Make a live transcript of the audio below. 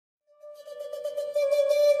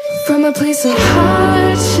From a place of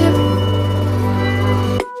hardship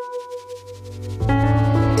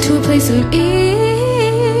to a place of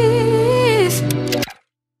ease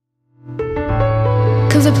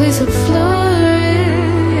comes a place of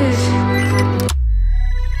flourish.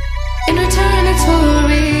 In return, it's for a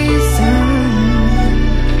reason.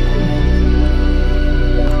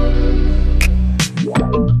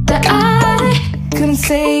 That I couldn't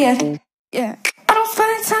say it. Yeah, I don't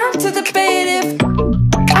find time to debate if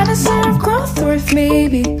I deserve growth or if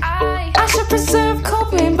maybe I should preserve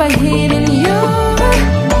coping by hating you,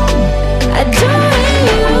 adoring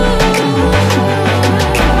you.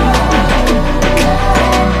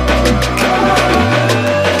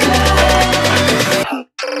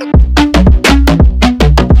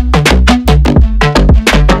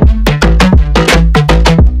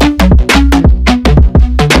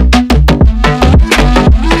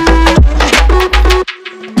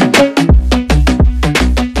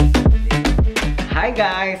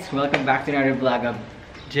 Welcome back to another vlog of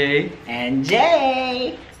Jay and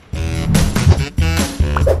Jay.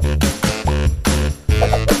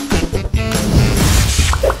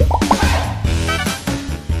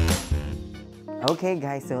 Okay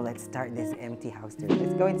guys, so let's start this empty house tour.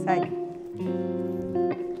 Let's go inside.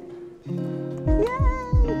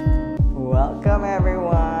 Yay! Welcome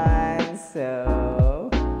everyone. So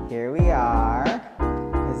here we are.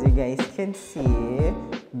 As you guys can see,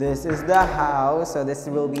 this is the house. So this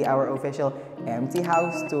will be our official empty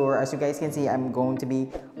house tour. As you guys can see, I'm going to be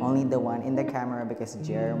only the one in the camera because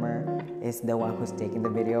Jerrymer is the one who's taking the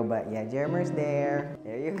video. But yeah, Jerrymer's there.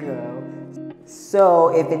 There you go. So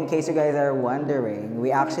if in case you guys are wondering,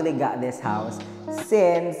 we actually got this house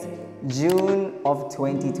since June of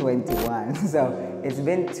 2021. So it's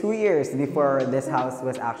been 2 years before this house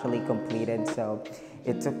was actually completed. So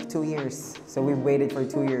it took 2 years. So we waited for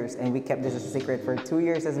 2 years and we kept this a secret for 2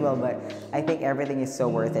 years as well. But I think everything is so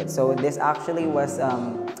worth it. So this actually was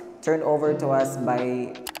turned over to us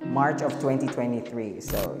by March of 2023.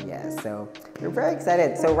 So yeah, so we're very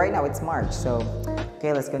excited. So right now it's March. So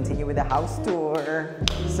okay, let's continue with the house tour.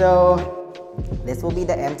 So this will be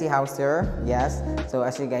the empty house tour. Yes, so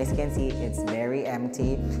as you guys can see, it's very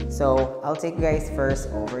empty. So I'll take you guys first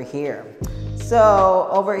over here. So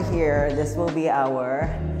over here, this will be our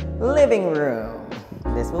living room.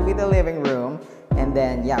 This will be the living room. And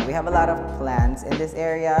then yeah, we have a lot of plants in this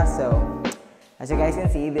area. So as you guys can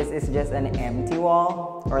see, this is just an empty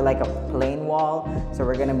wall or like a plain wall. So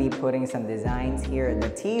we're gonna be putting some designs here. The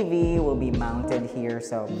TV will be mounted here.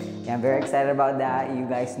 So yeah, I'm very excited about that. You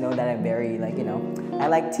guys know that I'm very I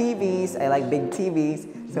like TVs. I like big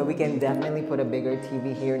TVs. So we can definitely put a bigger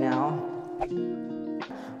TV here now.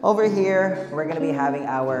 Over here, we're gonna be having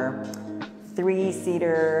our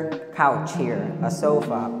 3-seater couch here, a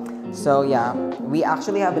sofa. So yeah, we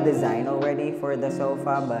actually have a design already for the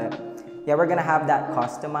sofa, but yeah, we're gonna have that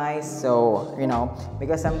customized. So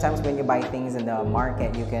because sometimes when you buy things in the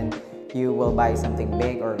market, you will buy something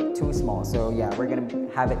big or too small. So yeah, we're gonna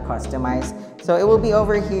have it customized. So it will be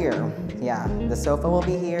over here. Yeah, the sofa will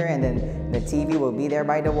be here and then the TV will be there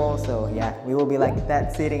by the wall. So yeah, we will be like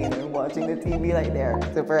that sitting and then watching the TV like there.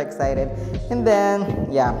 Super excited. And then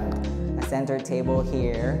yeah, a center table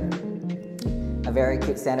here. A very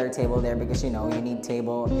cute center table there because you need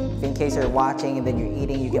table. If in case you're watching and then you're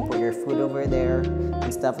eating, you can put your food over there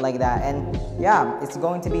and stuff like that. And yeah, it's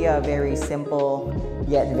going to be a very simple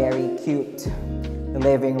yet very cute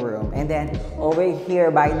living room. And then over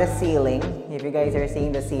here by the ceiling, if you guys are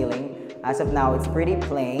seeing the ceiling, as of now it's pretty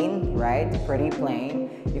plain, right? Pretty plain.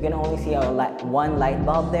 You can only see one light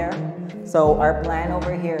bulb there. So our plan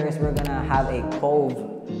over here is we're gonna have a cove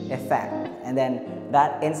effect. And then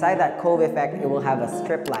inside that cove effect, it will have a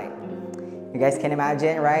strip light. You guys can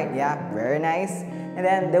imagine, right? Yeah, very nice. And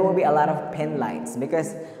then there will be a lot of pin lights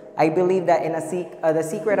because I believe that the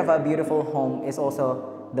secret of a beautiful home is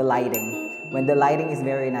also the lighting. When the lighting is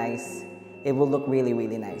very nice, it will look really,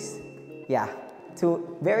 really nice. Yeah,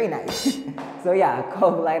 very nice. So yeah,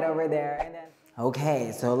 cove light over there. And then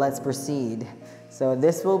okay, so let's proceed. So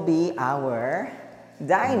this will be our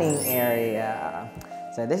dining area.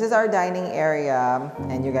 So this is our dining area,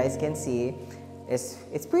 and you guys can see it's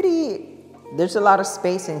pretty. There's a lot of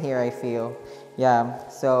space in here, I feel. Yeah,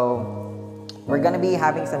 so we're gonna be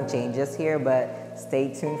having some changes here, but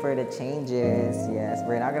stay tuned for the changes. Yes,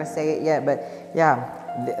 we're not gonna say it yet, but yeah,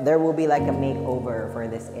 there will be like a makeover for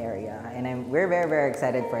this area, and we're very, very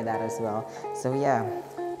excited for that as well. So yeah,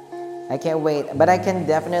 I can't wait, but I can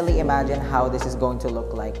definitely imagine how this is going to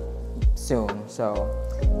look like soon. So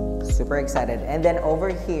super excited. And then over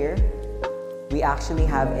here we actually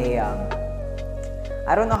have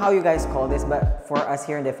I don't know how you guys call this, but for us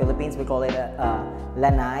here in the Philippines, we call it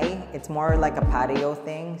lanai. It's more like a patio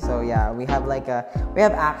thing. So yeah, we have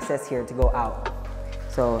access here to go out.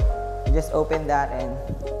 So you just open that and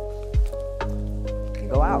you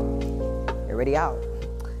go out. You're already out.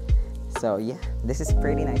 So yeah, this is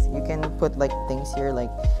pretty nice. You can put like things here,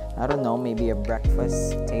 like I don't know, maybe a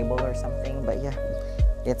breakfast table or something. But yeah,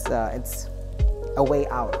 it's a way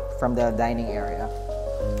out from the dining area.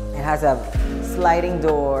 It has a sliding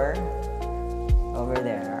door over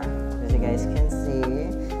there, as you guys can see.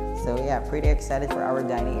 So yeah, pretty excited for our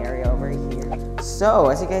dining area over here. So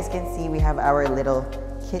as you guys can see, we have our little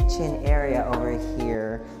kitchen area over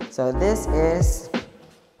here. So this is,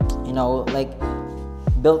 you know, like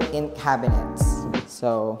built-in cabinets.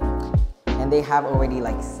 So, and they have already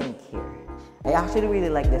like sink here. I actually really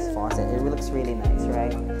like this faucet. It looks really nice,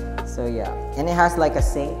 right? So yeah, and it has like a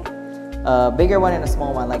sink, a bigger one and a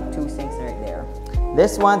small one, like 2 sinks right there.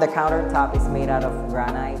 This one, the countertop is made out of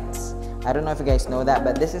granite. I don't know if you guys know that,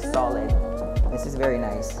 but this is solid. This is very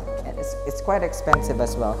nice, and it's quite expensive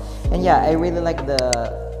as well. And yeah, I really like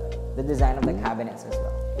the design of the cabinets as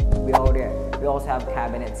well. We also have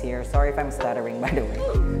cabinets here. Sorry if I'm stuttering, by the way.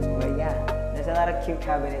 But yeah, there's a lot of cute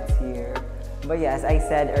cabinets here. But yeah, as I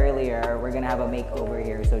said earlier, we're gonna have a makeover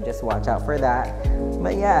here, so just watch out for that.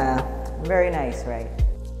 But yeah, very nice, right?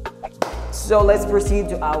 So let's proceed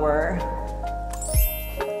to our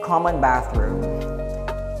common bathroom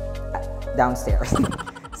downstairs.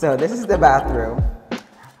 So this is the bathroom.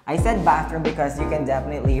 I said bathroom because you can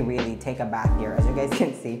definitely really take a bath here. As you guys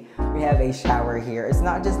can see, we have a shower here. It's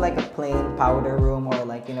not just like a plain powder room or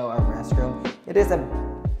like, you know, a restroom. It is a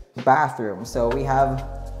bathroom. So we have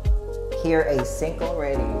here a sink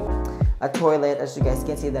already, a toilet, as you guys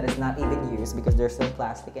can see, that is not even used because there's some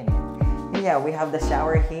plastic in it. And yeah, we have the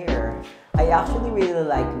shower here. I actually really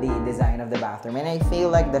like the design of the bathroom, and I feel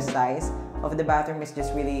like the size of the bathroom is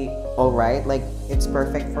just really alright. Like it's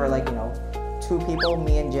perfect for like, you know, 2 people,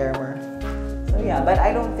 me and Jerrymer. So yeah, but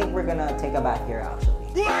I don't think we're gonna take a bath here actually.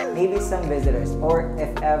 Maybe some visitors, or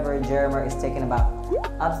if ever Jerrymer is taking a bath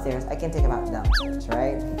upstairs, I can take a bath downstairs,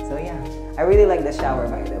 right? So yeah, I really like the shower,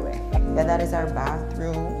 by the way. Yeah, that is our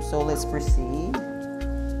bathroom. So let's proceed.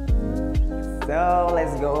 So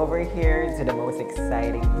let's go over here to the most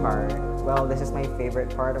exciting part. Well, this is my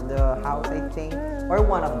favorite part of the house, I think, or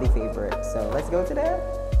one of the favorites. So let's go to the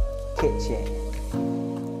kitchen.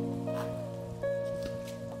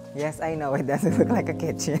 Yes, I know it doesn't look like a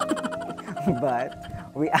kitchen,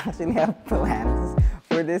 but we actually have plans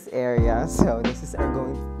for this area. So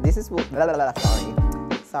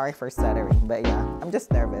sorry for stuttering, but yeah, I'm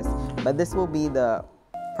just nervous. But this will be the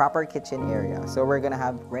proper kitchen area. So we're gonna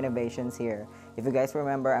have renovations here. If you guys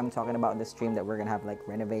remember, I'm talking about the stream that we're gonna have like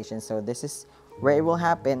renovations. So this is where it will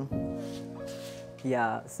happen.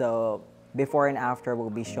 Yeah, so before and after will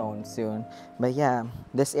be shown soon. But yeah,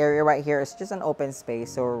 this area right here is just an open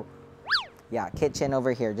space. So yeah, kitchen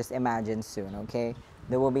over here, just imagine soon, okay?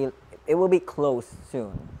 It will be closed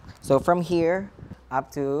soon. So from here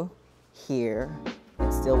up to here,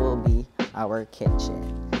 it still will be our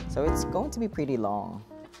kitchen. So it's going to be pretty long,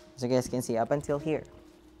 as you guys can see, up until here,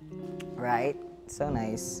 right? So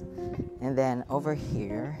nice. And then over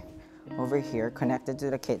here, connected to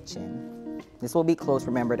the kitchen, this will be closed.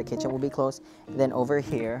 Remember, the kitchen will be closed. And then over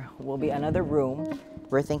here will be another room.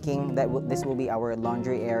 We're thinking that this will be our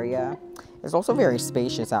laundry area. It's also very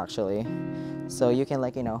spacious actually, so you can,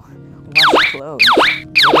 like, you know, wash clothes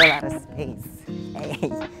with a lot of space.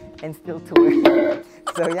 Hey, and still tour.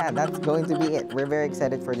 So yeah, that's going to be it. We're very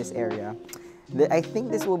excited for this area. I think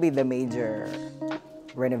this will be the major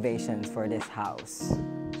renovations for this house.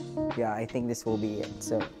 Yeah, I think this will be it.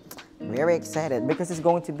 So very excited because it's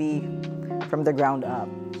going to be from the ground up.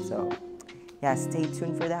 So yeah, stay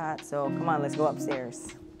tuned for that. So come on, let's go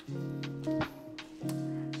upstairs.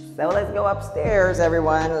 So let's go upstairs,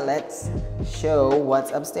 everyone. Let's show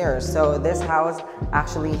what's upstairs. So this house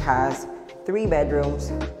actually has 3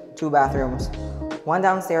 bedrooms, 2 bathrooms, 1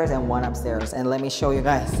 downstairs and 1 upstairs. And let me show you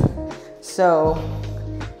guys. So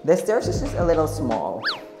the stairs is just a little small.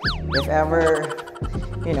 If ever,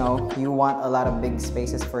 you know, you want a lot of big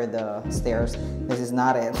spaces for the stairs, this is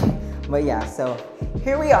not it. But yeah, so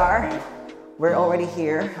here we are. We're already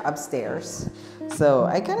here upstairs. So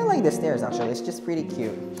I kind of like the stairs actually. It's just pretty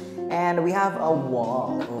cute. And we have a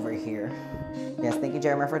wall over here. Yes, thank you,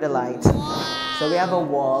 Jeremy, for the light. So we have a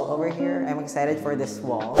wall over here. I'm excited for this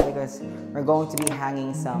wall because we're going to be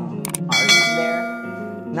hanging some art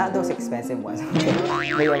there. Not those expensive ones. But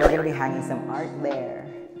yeah, we're going to be hanging some art there.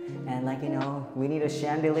 And like, you know, we need a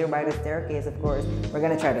chandelier by the staircase, of course. We're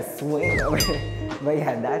gonna try to swing over it. But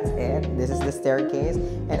yeah, that's it. This is the staircase.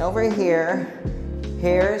 And over here,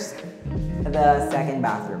 here's the second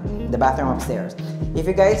bathroom, the bathroom upstairs. If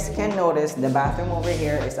you guys can notice, the bathroom over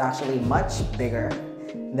here is actually much bigger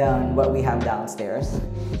than what we have downstairs.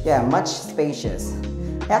 Yeah, much spacious.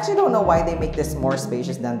 I actually don't know why they make this more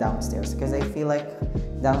spacious than downstairs, because I feel like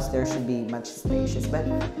downstairs should be much spacious, but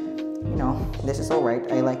you know, this is all right.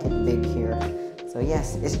 I like it big here. So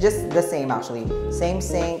yes, it's just the same actually. Same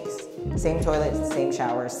sinks, same toilet, same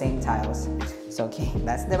shower, same tiles. So okay,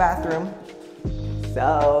 that's the bathroom.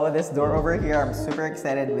 So this door over here, I'm super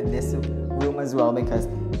excited with this room as well because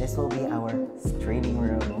this will be our streaming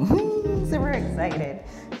room. Super excited.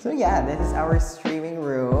 So yeah, this is our streaming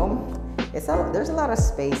room. There's a lot of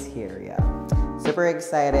space here, yeah. Super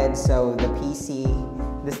excited. So the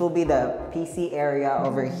PC, this will be the PC area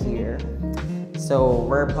over here. So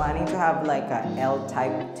we're planning to have like a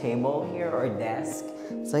L-type table here or desk.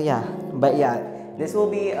 So yeah, but yeah, this will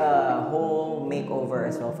be a whole makeover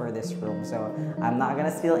as well for this room. So I'm not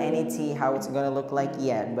gonna spill any tea how it's gonna look like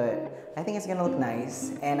yet, but I think it's gonna look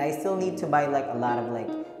nice. And I still need to buy like a lot of like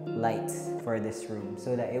lights for this room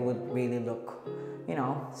so that it would really look, you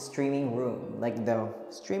know, streaming room, like the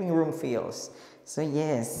streaming room feels. So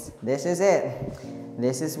yes, this is it.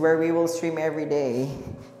 This is where we will stream every day.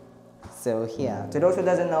 So yeah, to those who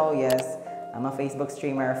doesn't know, yes, I'm a Facebook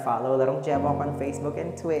streamer. Follow Larong Jebok on Facebook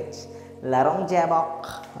and Twitch. Larong Jebok.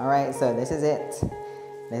 Alright, so this is it.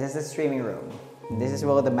 This is the streaming room. This is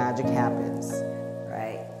where the magic happens.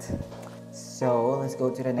 Right. So let's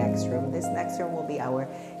go to the next room. This next room will be our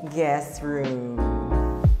guest room.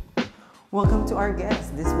 Welcome to our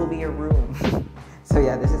guest. This will be your room. So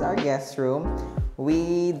yeah, this is our guest room.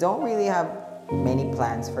 We don't really have many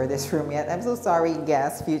plans for this room yet. I'm so sorry,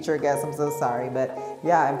 guests, future guests, I'm so sorry. But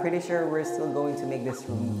yeah, I'm pretty sure we're still going to make this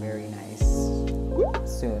room very nice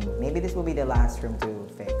soon. Maybe this will be the last room to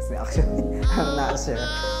fix, actually. I'm not sure.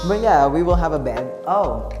 But yeah, we will have a bed.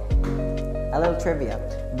 Oh, a little trivia.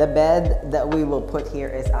 The bed that we will put here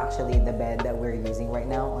is actually the bed that we're using right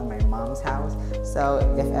now on my mom's house. So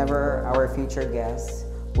if ever our future guests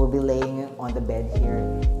will be laying on the bed here,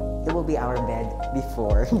 it will be our bed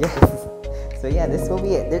before. Yes. So yeah, this will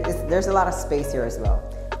be it. There's a lot of space here as well.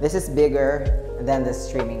 This is bigger than the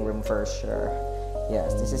streaming room for sure.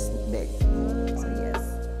 Yes, this is big. So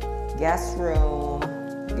yes, guest room,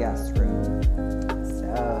 guest room.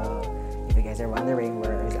 So if you guys are wondering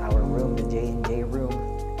where is our room, the J&J room,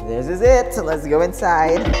 this is it. So let's go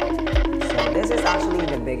inside. So this is actually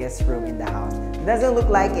the biggest room in the house. It doesn't look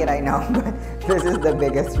like it, I know, but this is the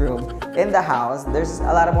biggest room in the house. There's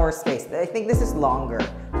a lot of more space. I think this is longer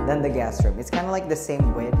than the guest room. It's kind of like the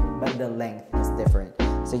same width, but the length is different.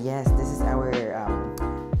 So yes, this is our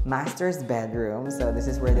master's bedroom. So this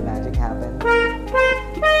is where the magic happens.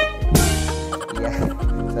 Yeah,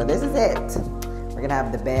 so this is it. We're gonna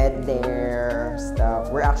have the bed there, stuff.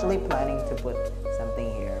 We're actually planning to put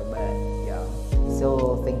something here, but yeah,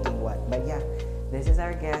 still thinking what. But yeah, this is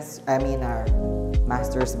our our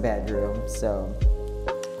master's bedroom. So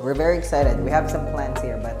we're very excited. We have some plans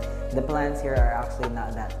here, but the plans here are actually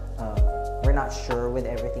not that, we're not sure with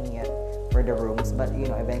everything yet for the rooms, but you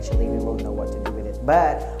know, eventually we will know what to do with it.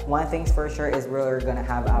 But one thing's for sure is we're gonna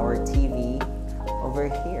have our TV over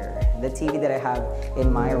here. The TV that I have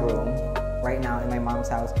in my room right now in my mom's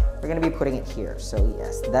house, we're gonna be putting it here. So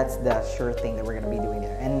yes, that's the sure thing that we're gonna be doing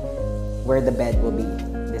there. And where the bed will be,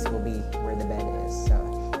 this will be where the bed is.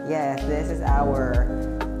 So yes, this is our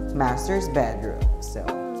master's bedroom. So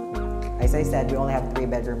as I said, we only have 3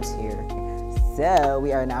 bedrooms here. So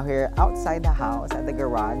we are now here outside the house at the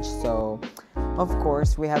garage. So of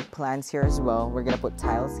course we have plants here as well. We're gonna put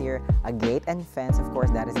tiles here, a gate and fence. Of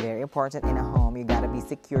course, that is very important in a home. You gotta be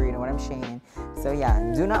secure, you know what I'm saying? So yeah,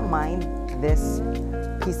 do not mind this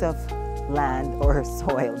piece of land or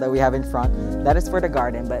soil that we have in front. That is for the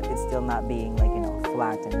garden, but it's still not being like, you know,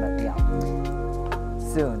 flattened. But yeah,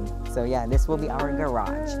 soon. So yeah, this will be our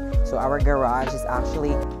garage. So our garage is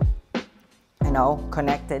actually, you know,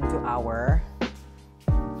 connected to our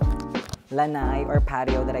lanai or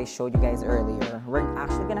patio that I showed you guys earlier. We're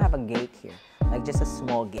actually gonna have a gate here, like just a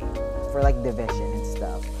small gate for like division and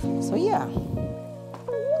stuff. So yeah.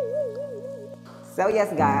 So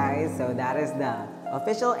yes guys, so that is the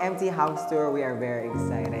official empty house tour. We are very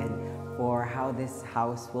excited for how this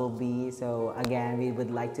house will be. So again, we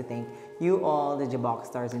would like to thank you all, the Jabok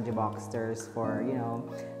stars and Jaboksters, for, you know,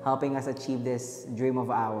 helping us achieve this dream of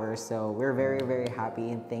ours. So we're very, very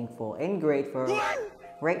happy and thankful and grateful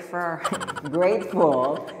grateful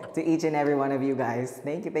to each and every one of you guys.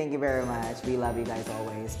 Thank you very much. We love you guys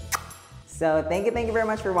always. So thank you very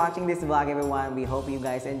much for watching this vlog, everyone. We hope you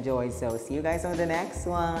guys enjoyed. So see you guys on the next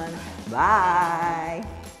one. Bye!